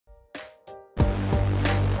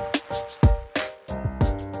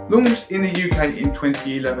Launched in the UK in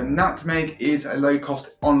 2011, Nutmeg is a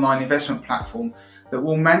low-cost online investment platform that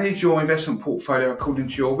will manage your investment portfolio according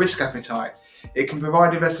to your risk appetite. It can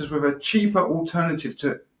provide investors with a cheaper alternative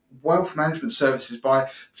to wealth management services by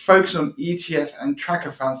focusing on ETF and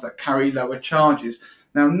tracker funds that carry lower charges.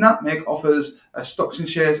 Now, Nutmeg offers a stocks and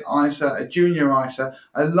shares ISA, a junior ISA,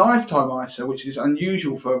 a lifetime ISA, which is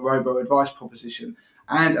unusual for a robo-advice proposition,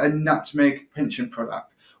 and a Nutmeg pension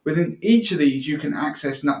product. Within each of these, you can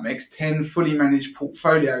access Nutmeg's 10 fully managed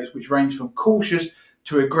portfolios, which range from cautious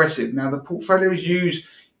to aggressive. Now, the portfolios use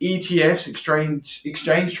ETFs,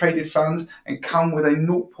 exchange-traded funds, and come with a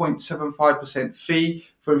 0.75% fee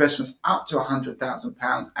for investments up to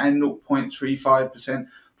 £100,000 and 0.35%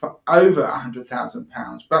 for over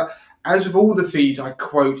 £100,000. But as with all the fees I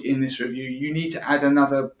quote in this review, you need to add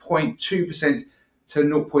another 0.2% to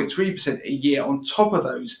 0.3% a year on top of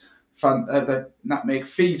those the Nutmeg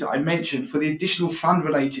fees that I mentioned for the additional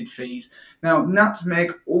fund-related fees. Now,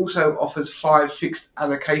 Nutmeg also offers 5 fixed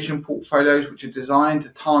allocation portfolios, which are designed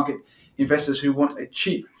to target investors who want a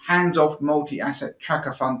cheap, hands-off multi-asset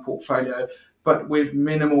tracker fund portfolio, but with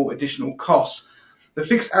minimal additional costs. The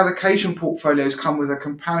fixed allocation portfolios come with a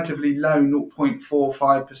comparatively low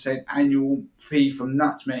 0.45% annual fee from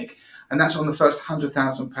Nutmeg, and that's on the first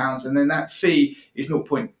 £100,000, and then that fee is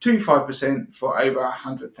 0.25% for over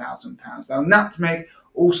 £100,000. Now, Nutmeg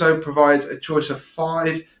also provides a choice of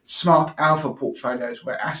 5 smart alpha portfolios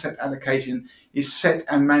where asset allocation is set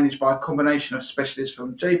and managed by a combination of specialists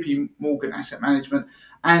from JP Morgan Asset Management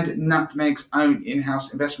and Nutmeg's own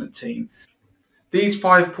in-house investment team. These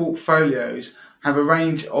 5 portfolios have a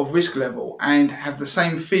range of risk level and have the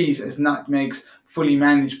same fees as Nutmeg's fully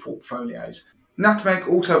managed portfolios. Nutmeg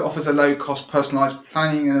also offers a low-cost personalised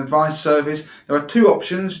planning and advice service. There are 2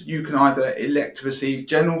 options. You can either elect to receive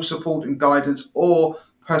general support and guidance or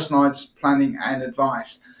personalised planning and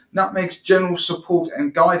advice. Nutmeg's general support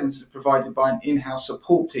and guidance is provided by an in-house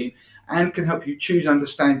support team and can help you choose and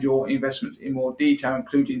understand your investments in more detail,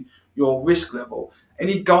 including your risk level.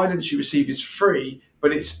 Any guidance you receive is free,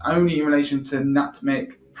 but it's only in relation to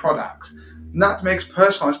Nutmeg products. Nutmeg's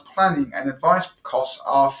personalised planning and advice costs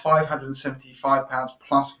are £575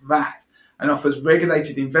 plus VAT and offers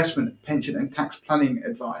regulated investment, pension and tax planning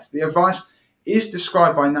advice. The advice is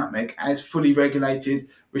described by Nutmeg as fully regulated,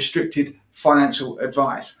 restricted financial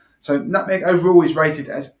advice. So Nutmeg overall is rated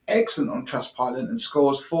as excellent on Trustpilot and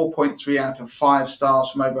scores 4.3 out of 5 stars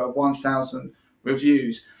from over 1,000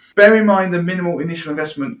 reviews. Bear in mind the minimal initial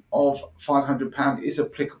investment of £500 is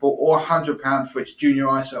applicable, or £100 for its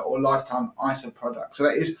junior ISA or lifetime ISA product. So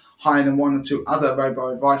that is higher than 1 or 2 other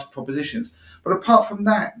robo-advice propositions. But apart from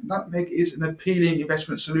that, Nutmeg is an appealing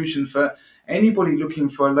investment solution for anybody looking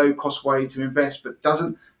for a low-cost way to invest but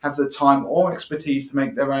doesn't have the time or expertise to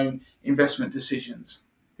make their own investment decisions.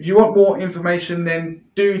 If you want more information, then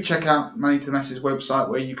do check out Money to the Masses website,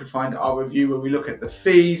 where you can find our review where we look at the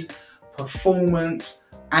fees, performance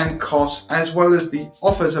and costs, as well as the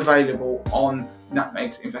offers available on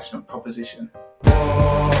Nutmeg's investment proposition.